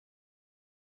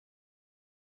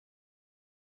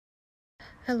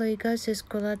Hello you guys, it's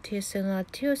Colatius and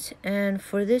Latius, and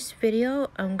for this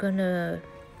video I'm gonna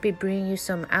be bringing you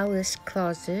some Alice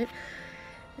Closet.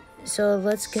 So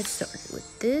let's get started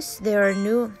with this. There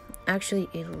are actually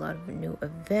a lot of new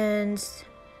events.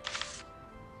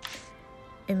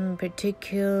 In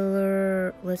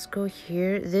particular, let's go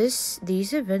here. These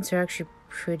events are actually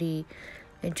pretty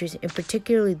interesting, and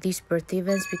particularly these birthday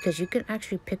events, because you can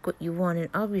actually pick what you want, and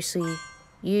obviously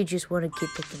you just want to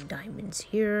keep picking diamonds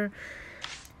here.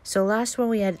 So last one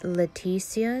we had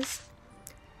Leticia's.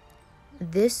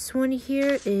 This one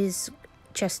here is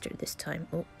Chester this time.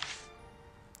 Oh,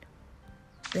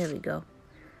 there we go.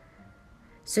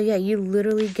 So yeah, you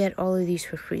literally get all of these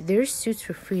for free. Their suits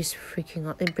for free is freaking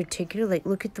out. In particular, like,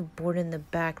 look at the board in the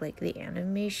back, like the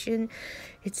animation.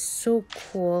 It's so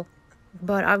cool.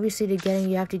 But obviously to get in,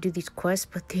 you have to do these quests,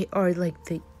 but they are like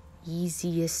the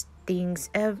easiest things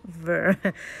ever.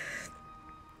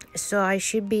 So I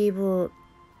should be able...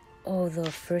 Oh,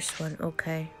 the first one,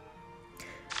 okay.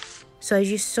 So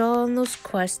as you saw on those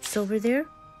quests over there,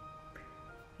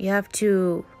 you have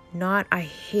to not... I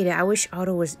hate it. I wish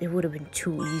auto was... It would have been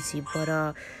too easy, but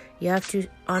you have to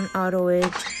unauto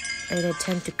it and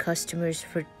attend to customers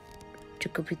to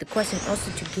complete the quest, and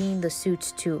also to gain the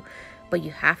suits too. But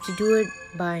you have to do it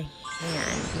by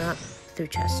hand, not through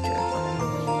Chester,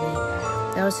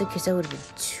 unknowingly. That was the case, that would have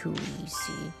been too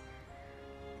easy.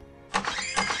 Oh,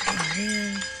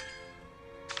 man.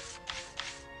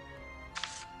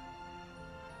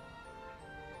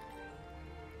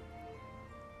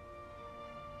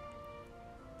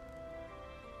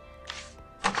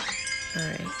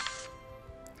 Alright,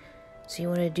 so you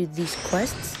want to do these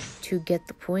quests to get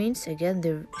the points. Again,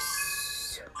 they're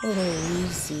so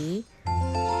easy.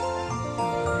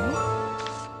 Alright.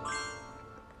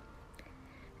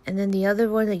 And then the other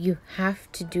one that you have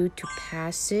to do to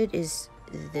pass it is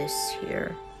this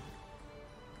here.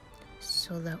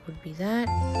 So that would be that.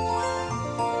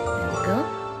 There we go.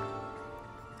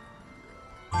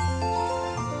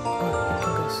 Oh, it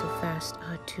can go so fast.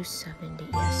 270,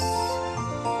 yes.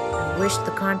 I wish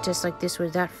the contests like this were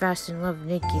that fast in Love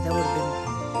Nikki. That would have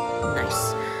been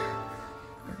nice.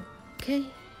 Okay.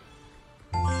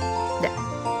 There.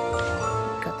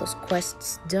 Got those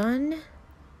quests done.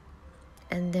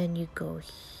 And then you go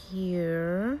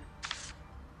here.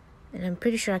 And I'm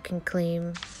pretty sure I can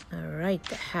claim... Alright,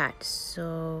 the hat.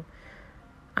 So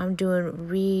I'm doing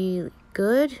really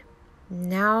good.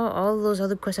 Now all those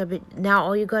other quests have been... Now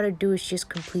all you gotta do is just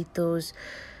complete those...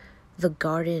 The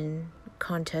garden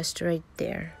contest right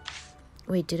there.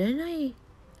 Wait, didn't I...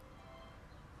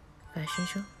 Fashion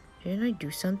show? Didn't I do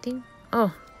something?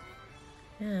 Oh.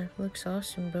 Yeah, looks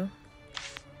awesome, bro.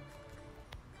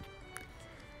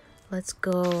 Let's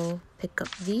go pick up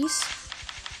these.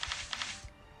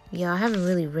 Yeah, I haven't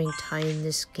really ranked high in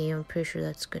this game. I'm pretty sure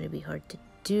that's going to be hard to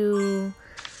do.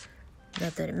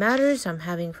 Not that it matters. I'm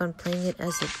having fun playing it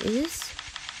as it is.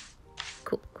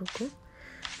 Cool, cool, cool.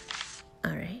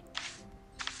 Alright.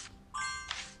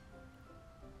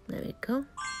 There we go.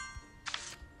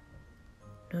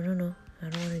 No. I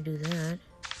don't want to do that.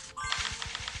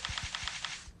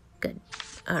 Good.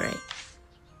 Alright.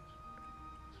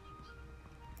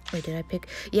 Wait, did I pick?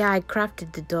 Yeah, I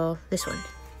crafted the doll. This one.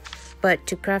 But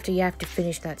to craft it, you have to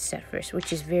finish that set first,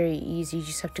 which is very easy. You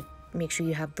just have to make sure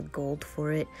you have the gold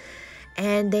for it.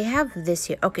 And they have this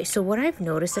here. Okay, so what I've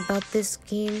noticed about this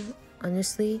game,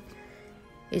 honestly,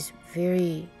 is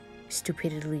very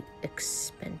stupidly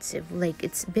expensive. Like,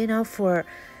 it's been out for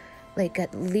like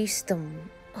at least a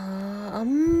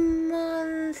month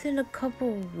and a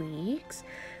couple weeks,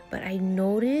 but I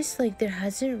noticed like there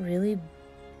hasn't really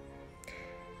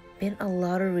been a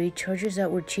lot of recharges that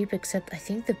were cheap, except I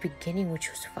think the beginning, which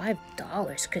was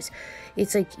 $5, because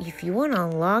it's like, if you want to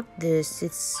unlock this,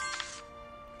 it's...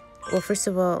 Well, first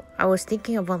of all, I was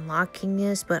thinking of unlocking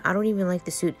this, but I don't even like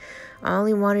the suit. I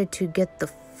only wanted to get the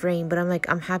frame, but I'm like,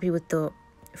 I'm happy with the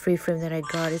free frame that I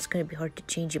got. It's going to be hard to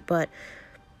change it, but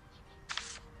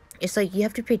it's like, you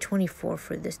have to pay $24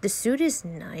 for this. The suit is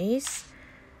nice,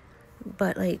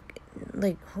 but like,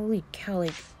 holy cow,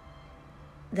 like,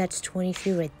 that's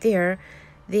 $23 right there.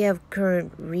 They have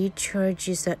current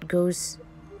recharges that goes,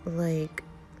 like,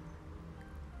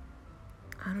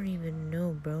 I don't even know,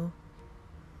 bro.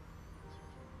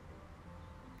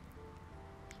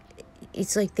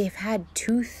 It's like they've had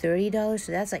two $30,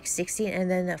 so that's like $60,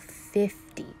 and then a $50.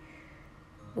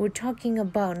 We're talking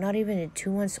about not even a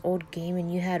 2 months old game, and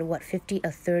you had what, 50,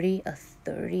 a 30,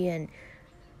 and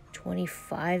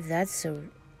 25. That's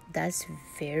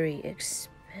very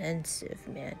expensive,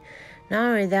 man. Not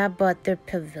only that, but their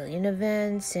Pavilion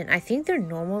events, and I think their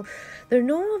normal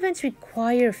events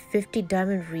require 50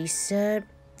 diamond reset,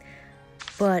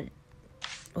 But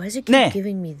why does it keep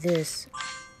giving me this?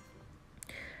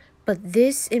 But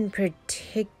this in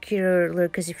particular,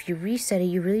 because if you reset it,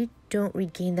 you really don't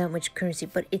regain that much currency.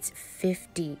 But it's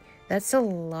 50. That's a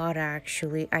lot,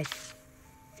 actually, I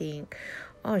think.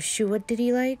 Oh, shoot, what did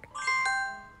he like?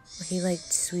 He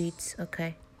liked sweets.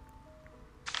 Okay.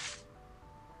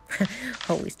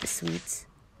 Always the sweets.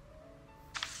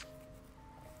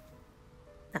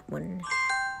 That one.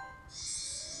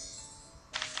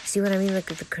 See what I mean? Like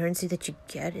the currency that you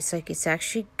get, it's like it's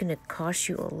actually gonna cost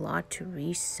you a lot to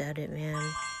reset it,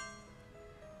 man.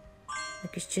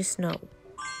 Like it's just not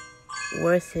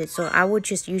worth it. So I would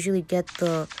just usually get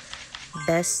the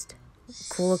best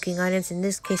cool looking items. In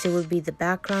this case, it would be the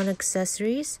background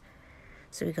accessories.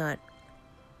 So we got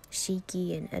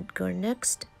Shiki and Edgar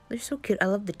next. They're so cute. I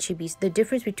love the chibis. The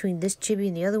difference between this chibi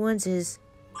and the other ones is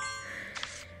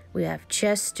we have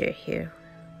Chester here.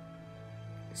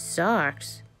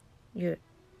 Socks. You're...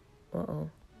 Uh-oh.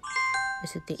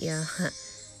 Is it the... Yeah.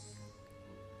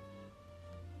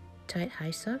 Tight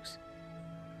high socks?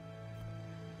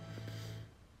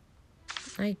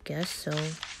 I guess so.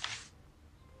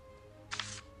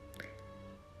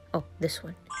 Oh, this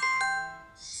one.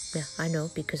 Yeah, I know,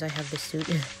 because I have the suit.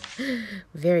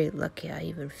 Very lucky I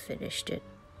even finished it.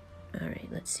 Alright,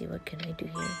 let's see. What can I do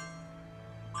here?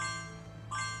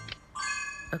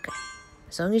 Okay.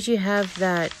 As long as you have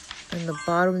that on the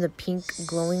bottom, the pink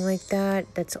glowing like that,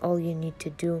 that's all you need to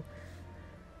do.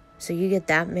 So you get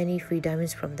that many free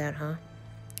diamonds from that, huh?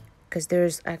 Because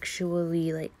there's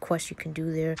actually, like, quests you can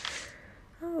do there.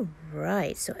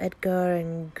 Alright, so Edgar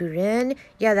and Guren.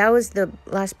 Yeah, that was the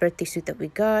last birthday suit that we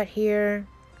got here.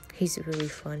 He's really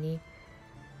funny.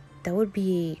 That would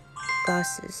be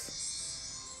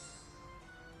glasses.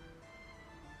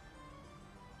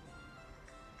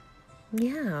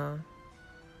 Yeah.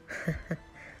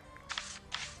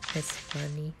 That's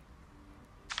funny.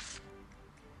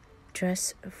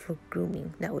 Dress for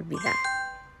grooming. That would be that.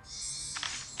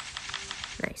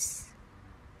 Nice.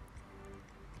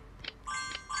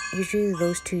 Usually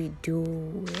those two do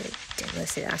it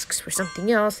unless it asks for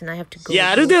something else and I have to go.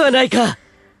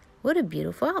 What a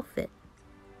beautiful outfit.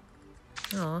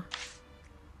 Aw.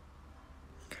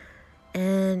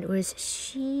 And where's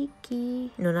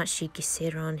Shiki? No, not Shiki,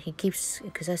 Seiron. He keeps,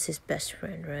 because that's his best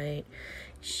friend, right?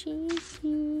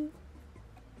 Shiki.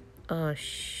 Oh,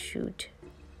 shoot.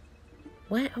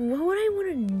 What would I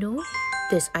want to know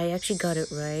this? I actually got it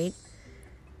right.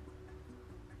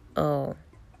 Oh.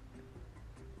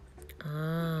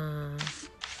 Ah.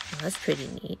 Well, that's pretty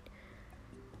neat.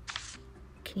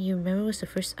 Can you remember what's the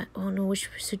first... Oh, no, which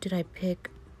suit did I pick?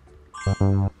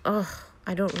 Oh,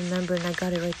 I don't remember, and I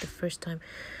got it right the first time.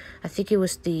 I think it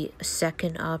was the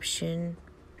second option.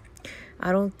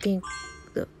 I don't think...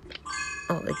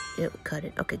 Oh, it cut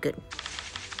it. Okay, good.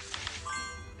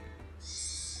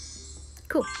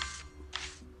 Cool.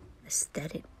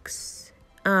 Aesthetics.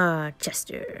 Ah,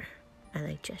 Chester. I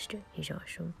like Chester. He's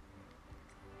awesome.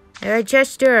 Alright,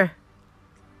 Chester.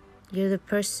 You're the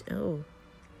person... Oh.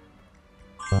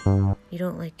 You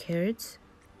don't like carrots?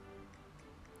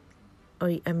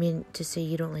 Oh, I mean to say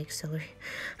you don't like celery.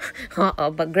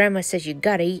 Uh-oh, but Grandma says you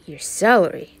gotta eat your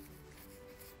celery.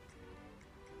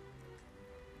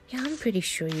 Yeah, I'm pretty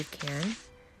sure you can.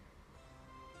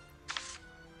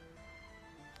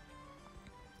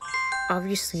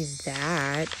 Obviously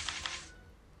that.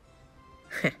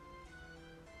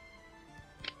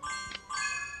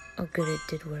 Oh, good, it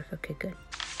did work. Okay, good.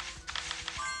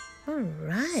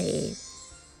 Alright.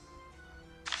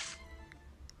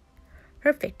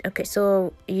 Perfect. Okay,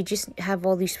 so you just have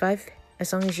all these 5.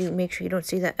 As long as you make sure you don't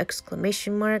see that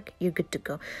exclamation mark, you're good to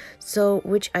go. So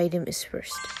which item is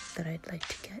first that I'd like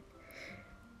to get?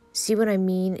 See what I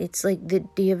mean? It's like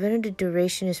the event of the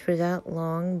duration is for that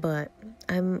long, but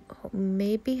I'm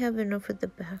maybe have enough with the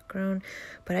background.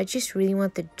 But I just really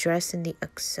want the dress and the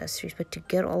accessories. But to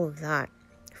get all of that,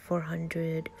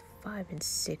 400, 5, and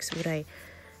 6. Would I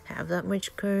have that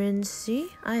much currency?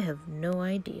 I have no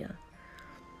idea.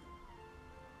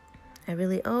 I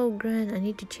really... Oh, Gran, I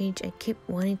need to change. I keep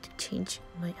wanting to change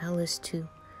my Alice to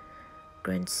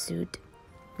Gran's suit.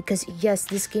 Because, yes,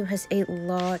 this game has a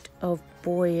lot of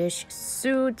boyish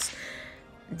suits.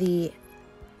 The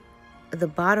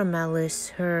bottom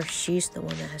Alice, she's the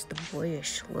one that has the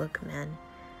boyish look, man.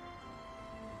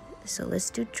 So let's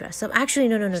do dress up. Actually,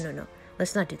 no.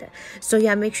 Let's not do that. So,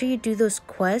 yeah, make sure you do those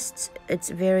quests.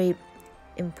 It's very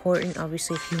important,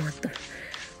 obviously, if you want the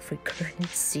free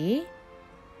currency.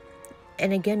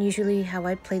 And again, usually how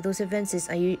I play those events is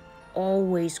I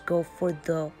always go for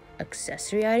the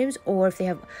accessory items, or if they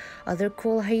have other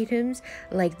cool items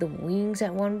like the wings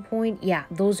at one point, yeah,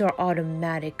 those are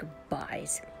automatic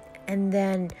buys. And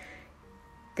then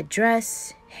the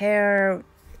dress, hair,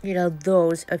 you know,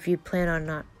 those if you plan on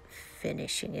not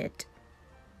finishing it.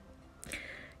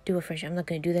 Do a fresh. I'm not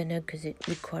going to do that now because it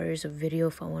requires a video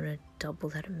if I want to double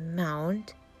that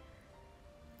amount.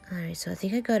 Alright, so I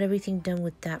think I got everything done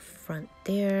with that front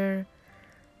there.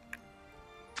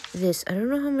 This, I don't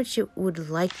know how much it would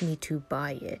like me to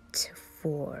buy it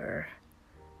for.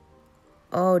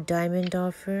 Oh, diamond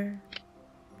offer.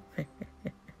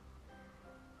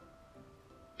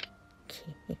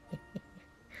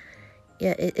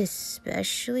 Yeah,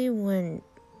 especially when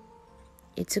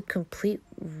it's a complete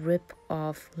rip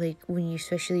off. Like when you,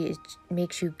 especially it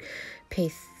makes you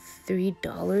pay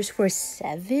 $3 for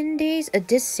 7 days. It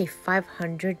did say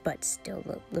 500, but still,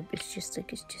 look, it's just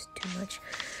like it's just too much.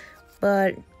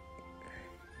 But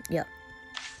yeah,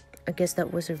 I guess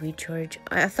that was a recharge.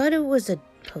 I thought it was a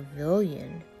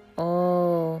pavilion.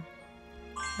 Oh,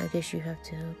 I guess you have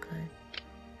to. Okay.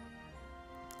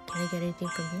 Can I get anything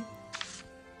from here?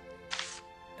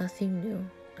 Nothing new.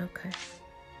 Okay.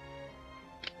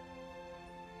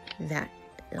 That.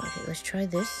 Okay, let's try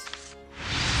this.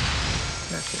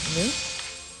 Nothing new.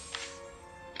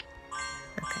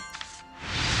 Okay.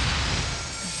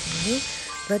 Nothing new.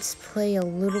 Let's play a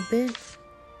little bit.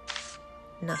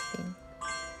 Nothing.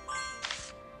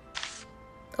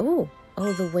 Oh,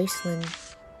 the wasteland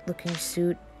looking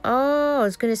suit. Oh, I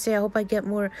was gonna say, I hope I get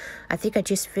more. I think I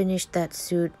just finished that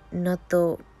suit, not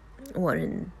the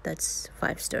one that's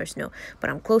 5 stars, no. But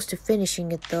I'm close to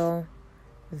finishing it though.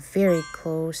 Very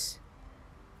close.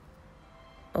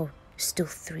 Oh, still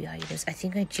 3 items. I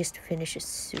think I just finished a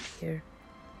suit here.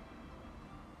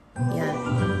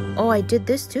 Yeah. Oh, I did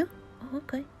this too? Oh,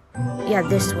 okay. Yeah,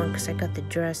 this one, because I got the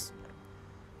dress.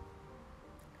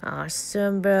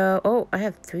 Awesome, bro. Oh, I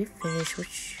have 3 finished.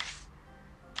 Which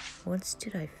ones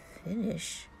did I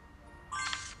finish?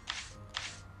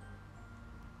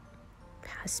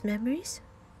 Past memories?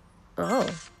 Oh.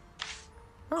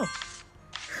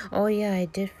 Oh, yeah, I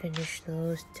did finish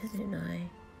those, didn't I?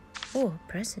 Oh,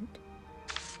 present.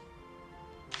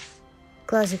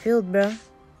 Closet filled, bro.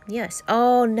 Yes.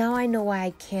 Oh, now I know why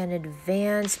I can't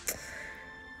advance.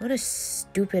 What a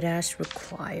stupid ass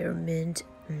requirement.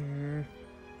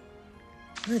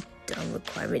 What a dumb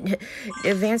requirement.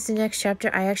 To advance the next chapter,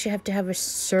 I actually have to have a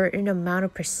certain amount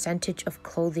of percentage of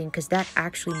clothing, because that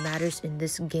actually matters in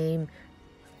this game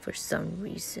for some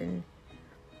reason.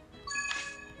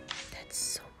 That's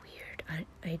so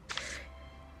weird.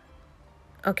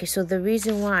 Okay, so the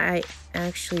reason why I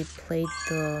actually played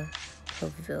the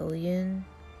Pavilion,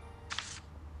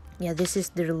 yeah, this is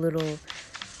their little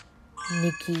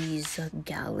Nikki's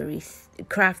gallery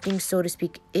crafting, so to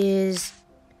speak, is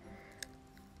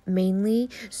mainly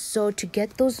so to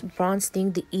get those bronze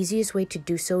things. The easiest way to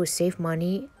do so is save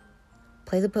money,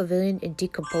 play the Pavilion, and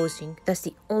decomposing. That's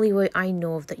the only way I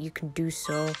know of that you can do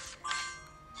so.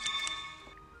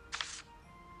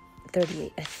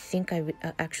 38. I think I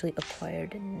actually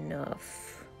acquired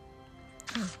enough.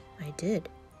 Oh, I did.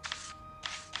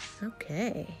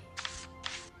 Okay.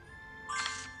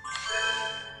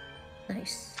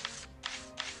 Nice.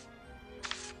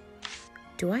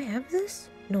 Do I have this?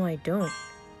 No, I don't.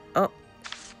 Oh.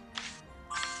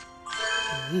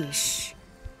 Yeesh.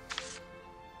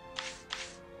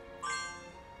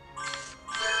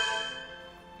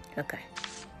 Okay.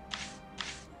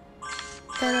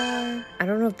 Ta-da! I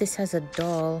don't know if this has a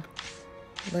doll.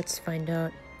 Let's find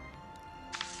out.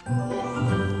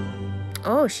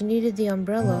 Oh, she needed the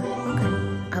umbrella.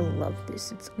 Okay. I love this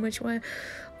suit so much. Why?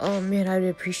 Oh man, I would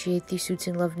appreciate these suits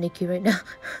and love Nikki right now.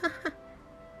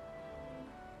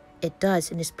 It does,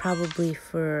 and it's probably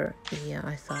for... Yeah,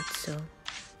 I thought so.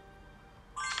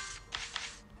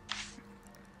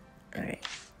 Alright.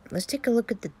 Let's take a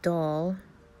look at the doll.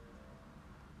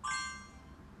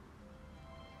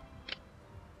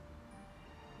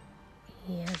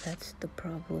 Yeah, that's the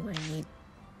problem. I need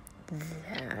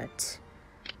that.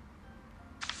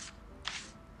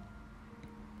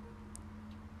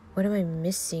 What am I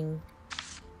missing?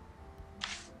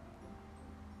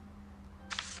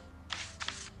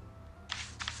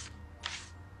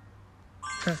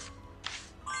 Huh.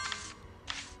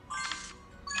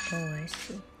 Oh, I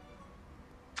see.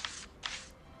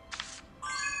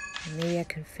 Maybe I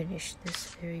can finish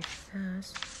this very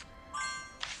fast.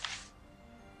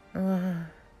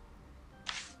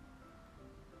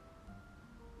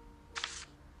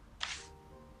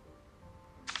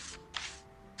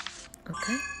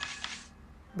 Okay.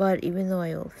 But even though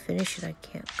I'll finish it, I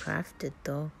can't craft it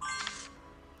though.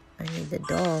 I need the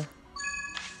doll.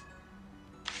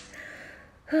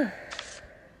 Good.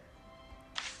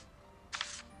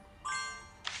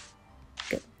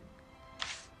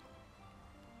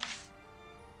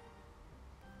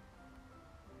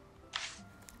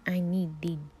 I need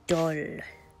the doll.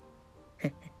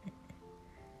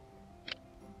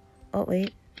 Oh,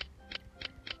 wait.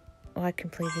 Oh, I can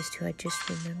play this too. I just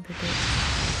remembered it.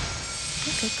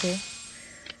 Okay,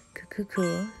 cool.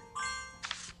 Cool.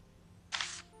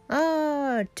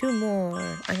 Ah, 2 more.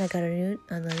 And I got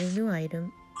another new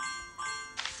item.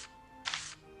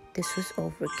 This was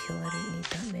overkill. I didn't need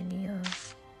that many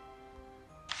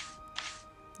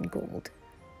gold.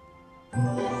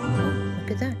 Oh,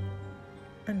 look at that.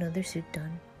 Another suit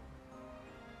done.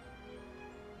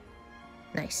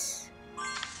 Nice.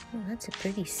 Oh, that's a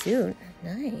pretty suit.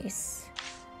 Nice.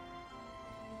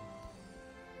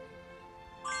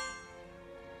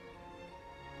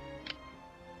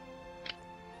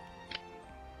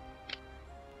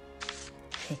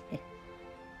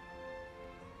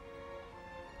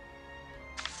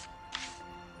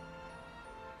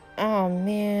 Oh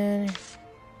man.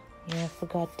 Yeah, I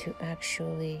forgot to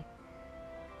actually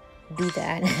do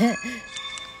that.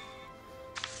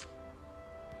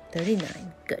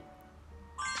 39. Good.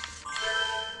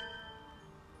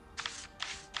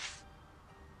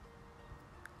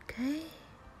 Okay.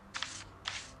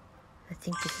 I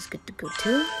think this is good to go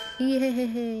too.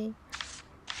 Yay!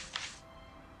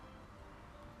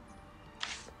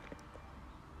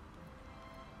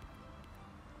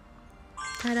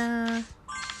 Ta-da!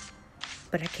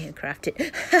 But I can't craft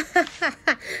it.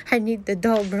 I need the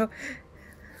doll, bro.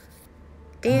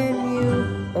 Damn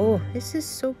you. Oh, this is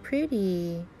so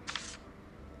pretty.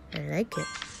 I like it.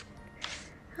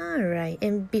 Alright,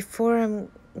 and before I'm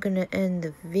gonna end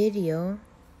the video...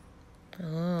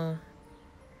 Oh.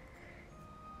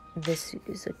 This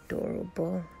is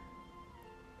adorable.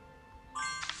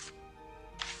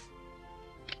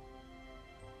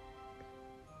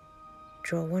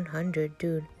 Draw 100,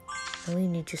 dude. I only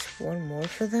need just 1 more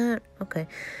for that? Okay.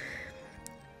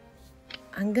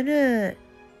 I'm gonna...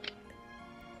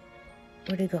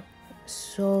 Where'd it go?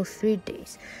 So, 3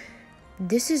 days.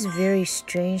 This is very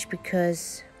strange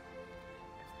because...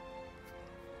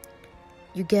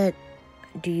 You get...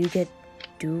 Do you get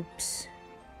dupes?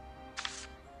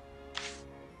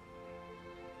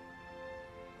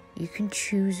 You can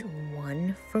choose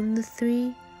 1 from the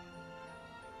 3?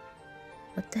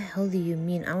 What the hell do you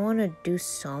mean? I want to do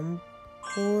some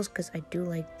pulls because I do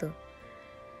like the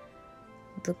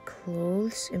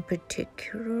clothes in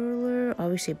particular.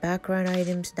 Obviously background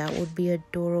items, that would be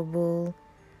adorable.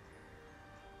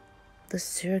 The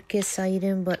circus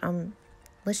item, but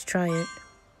let's try it.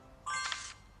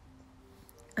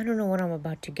 I don't know what I'm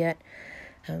about to get.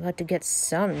 I'm about to get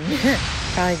some.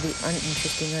 Probably the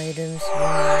uninteresting items.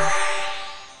 Wow.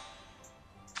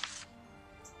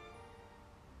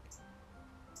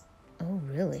 Oh,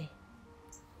 really?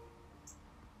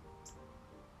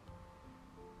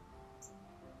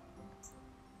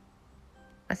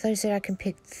 I thought you said I can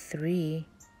pick 3.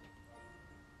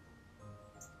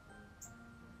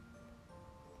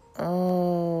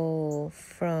 Oh,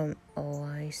 oh,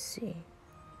 I see.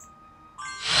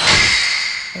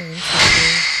 Oh,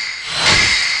 interesting.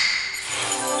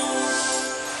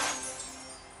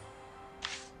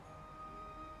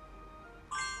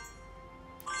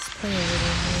 Let's play a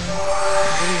little more.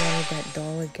 I really wanted that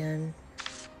doll again.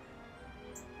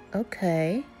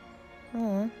 Okay.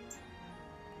 Aw.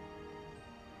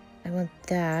 I want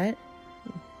that.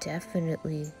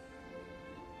 Definitely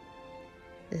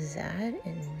that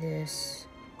and this.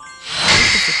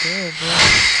 This is adorable.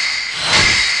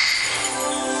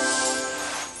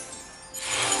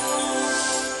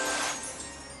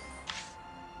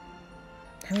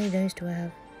 How many dice do I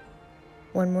have?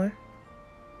 1 more?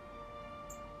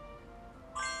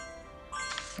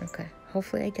 Okay.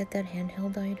 Hopefully I get that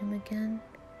handheld item again.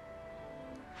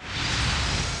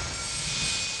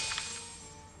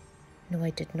 No, I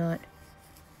did not.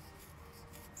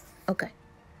 Okay.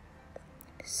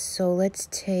 So let's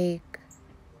take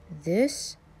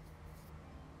this.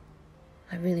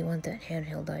 I really want that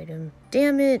handheld item.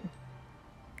 Damn it!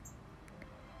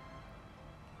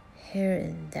 Hair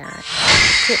and that.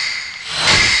 Cool.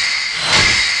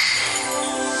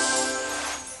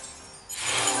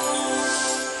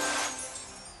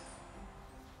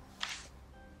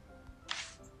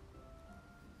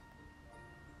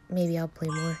 Maybe I'll play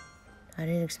more. I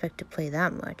didn't expect to play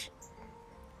that much.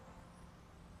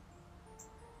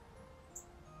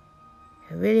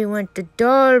 I really want the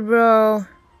doll, bro.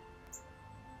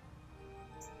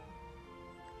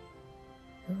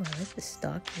 Oh, I like the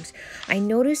stockings. I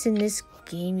noticed in this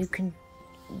game you can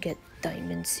get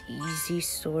diamonds easy,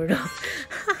 sort of.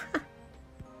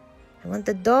 I want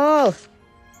the doll.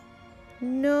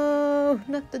 No,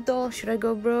 not the doll. Should I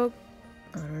go broke?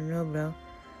 I don't know, bro.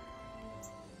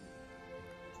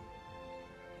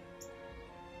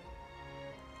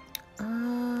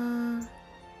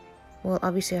 Well,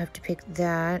 obviously I have to pick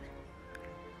that.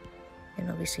 And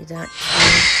obviously that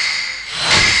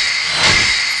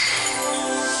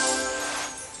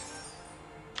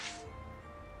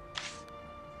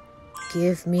too.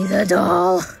 Give me the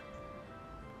doll.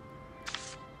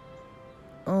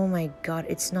 Oh my god,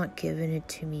 it's not giving it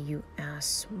to me, you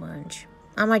ass munch.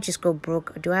 I might just go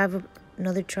broke. Do I have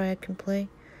another try I can play?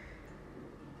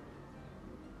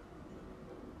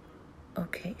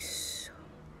 Okay, so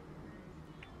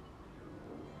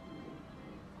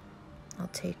I'll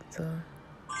take the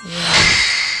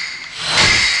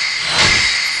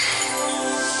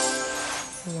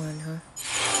one, huh?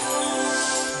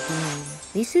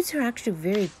 These suits are actually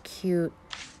very cute.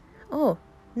 Oh,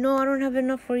 no, I don't have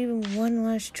enough for even one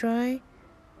last try.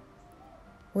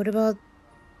 What about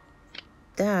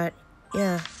that?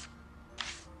 Yeah.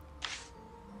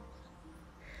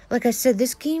 Like I said,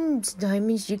 this game's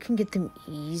diamonds, you can get them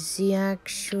easy,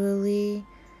 actually.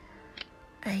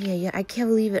 Yeah, I can't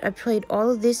believe it. I played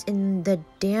all of this and the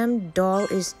damn doll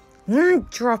is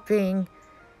dropping.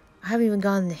 I haven't even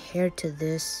gotten the hair to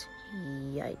this.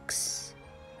 Yikes.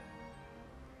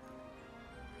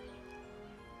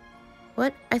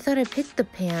 What? I thought I picked the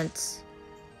pants.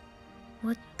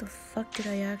 What the fuck did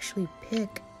I actually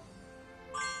pick?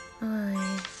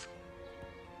 I'm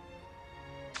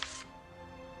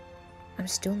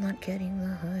still not getting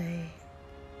the high.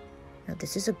 Now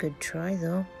this is a good try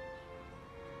though.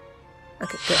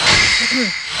 Okay, good.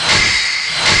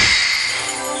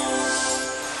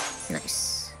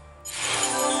 Nice.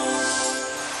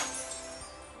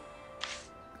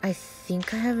 I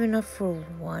think I have enough for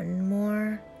one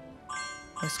more.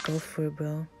 Let's go for it,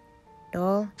 bro.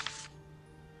 Doll.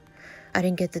 I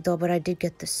didn't get the doll, but I did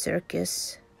get the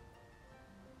circus.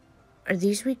 Are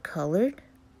these recolored?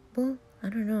 Well, I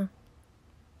don't know.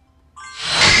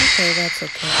 Okay, that's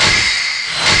okay.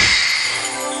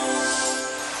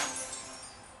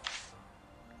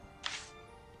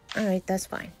 Alright, that's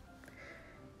fine.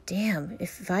 Damn,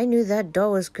 if I knew that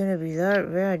doll was gonna be that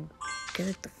rare, I'd get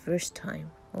it the first time.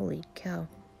 Holy cow.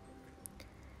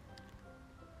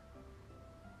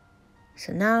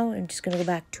 So now I'm just gonna go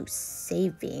back to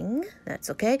saving. That's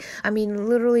okay. I mean,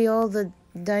 literally all the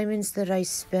diamonds that I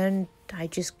spent, I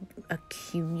just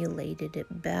accumulated it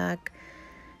back.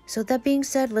 So that being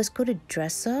said, let's go to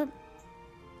dress up.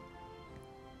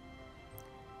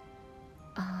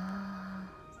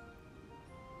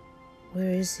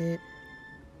 Where is it?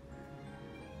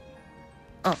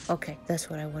 Oh, okay. That's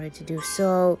what I wanted to do.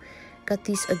 So, got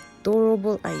these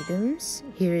adorable items.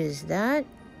 Here is that.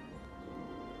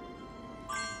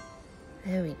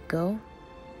 There we go.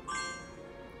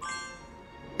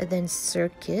 And then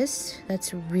Circus.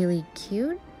 That's really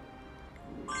cute.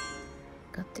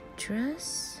 Got the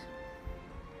dress.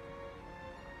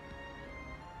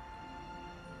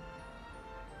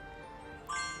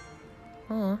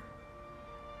 Oh.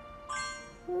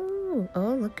 Ooh,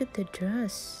 oh, look at the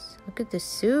dress. Look at the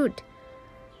suit.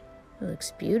 It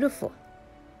looks beautiful.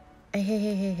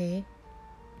 Hey.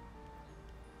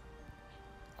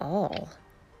 All.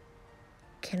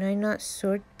 Can I not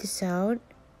sort this out?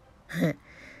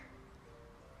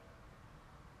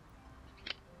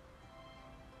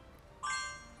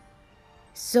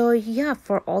 So yeah,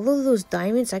 for all of those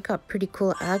diamonds, I got pretty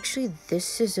cool. Actually,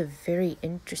 this is a very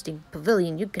interesting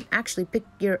pavilion. You can actually pick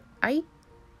your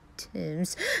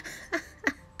items.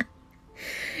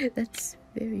 That's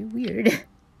very weird.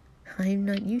 I'm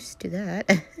not used to that.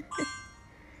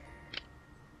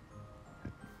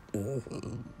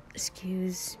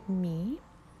 Excuse me.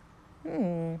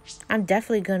 I'm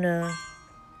definitely gonna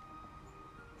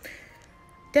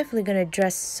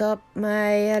dress up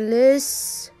my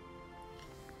Alice.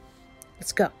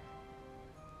 Let's go.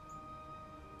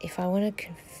 If I want to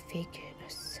configure a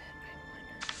set,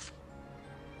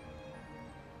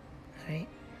 Alright.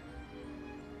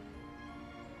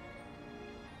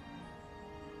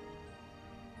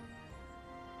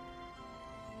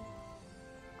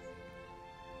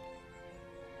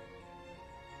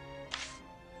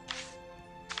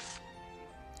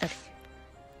 Okay.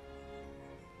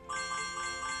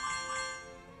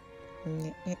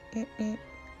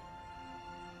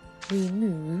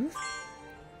 Remove.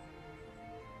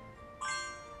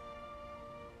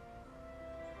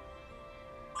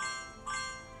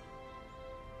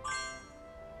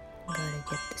 Gotta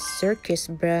get the circus,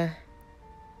 bruh.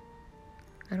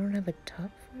 I don't have a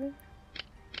top for it.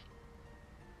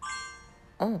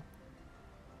 Oh.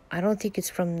 I don't think it's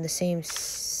from the same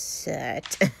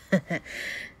set.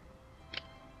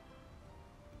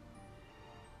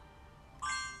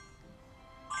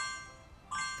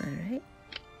 Alright.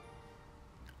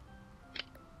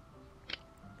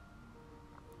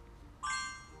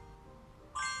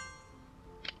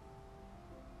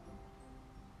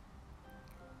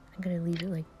 I'm gonna leave it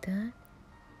like that.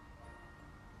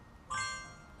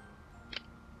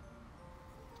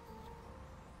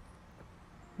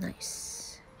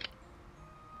 Nice.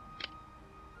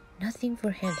 Nothing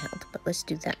for handheld, but let's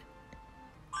do that.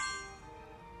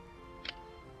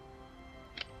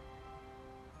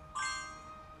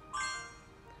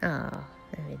 Ah,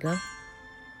 there we go.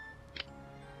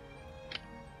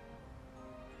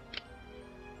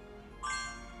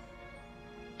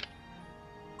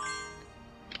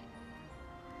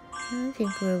 I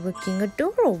think we're looking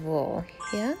adorable,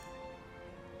 yeah?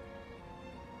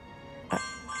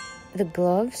 The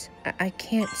gloves? I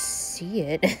can't see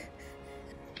it.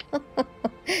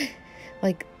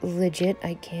 Like, legit,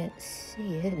 I can't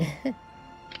see it.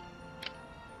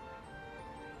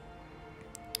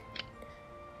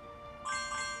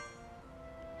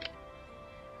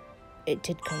 It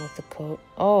did come with the coat.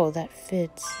 Oh, that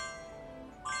fits.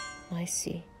 I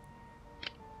see.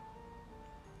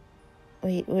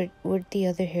 Wait, where'd the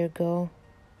other hair go?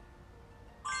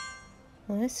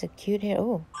 Oh, that's a cute hair.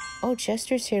 Oh,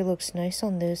 Chester's hair looks nice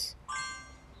on this.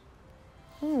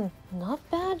 Not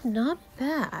bad, not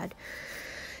bad.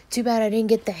 Too bad I didn't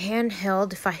get the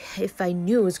handheld. If I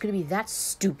knew it was gonna be that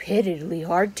stupidly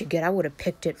hard to get, I would have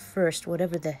picked it first.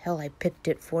 Whatever the hell I picked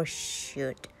it for.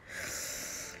 Shit.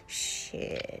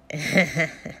 You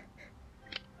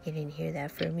didn't hear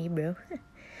that from me, bro.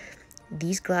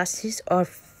 These glasses are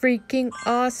freaking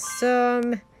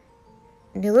awesome.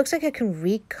 And it looks like I can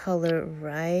recolor,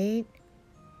 right?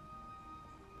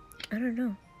 I don't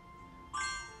know.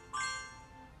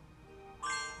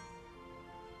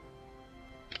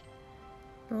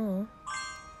 Oh.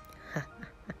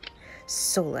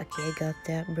 So lucky I got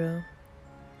that, bro.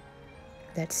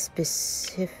 That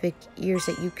specific ears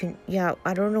that you can... Yeah,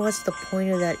 I don't know what's the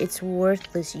point of that. It's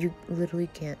worthless. You literally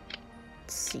can't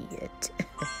see it.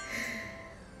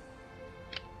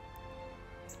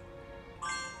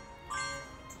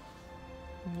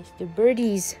 Mr.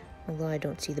 Birdies. Although I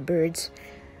don't see the birds.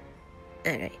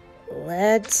 Alright,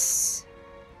 let's...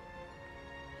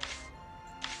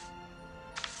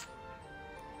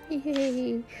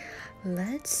 Yay!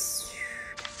 Let's...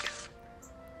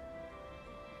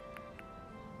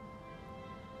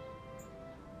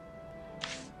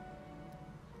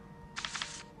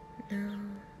 No.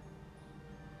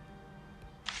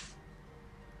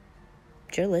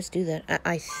 Sure, let's do that.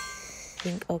 I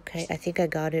think... Okay, I think I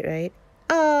got it right.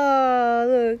 Oh,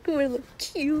 look, we look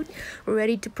cute. We're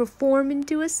ready to perform and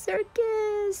do a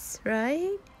circus,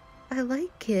 right? I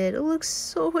like it. It looks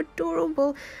so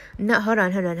adorable. No, hold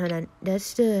on.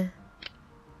 That's the...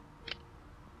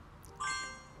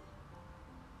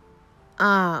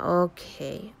 Ah,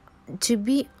 okay. To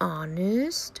be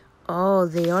honest... Oh,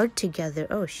 they are together.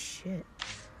 Oh, shit.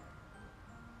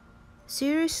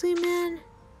 Seriously, man?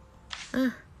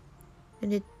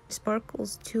 And it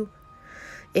sparkles, too.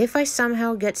 If I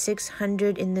somehow get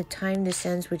 600 in the time this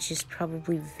ends, which is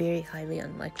probably very highly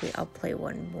unlikely, I'll play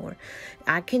one more.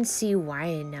 I can see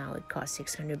why now it costs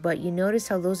 600, but you notice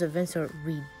how those events are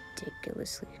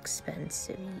ridiculously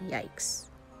expensive. Yikes.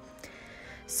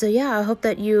 So yeah, I hope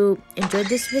that you enjoyed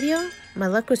this video. My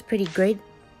luck was pretty great.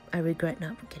 I regret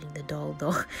not getting the doll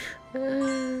though.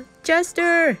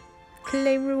 Chester!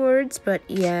 Claim rewards, but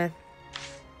yeah.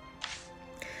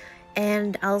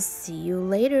 And I'll see you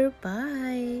later.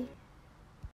 Bye.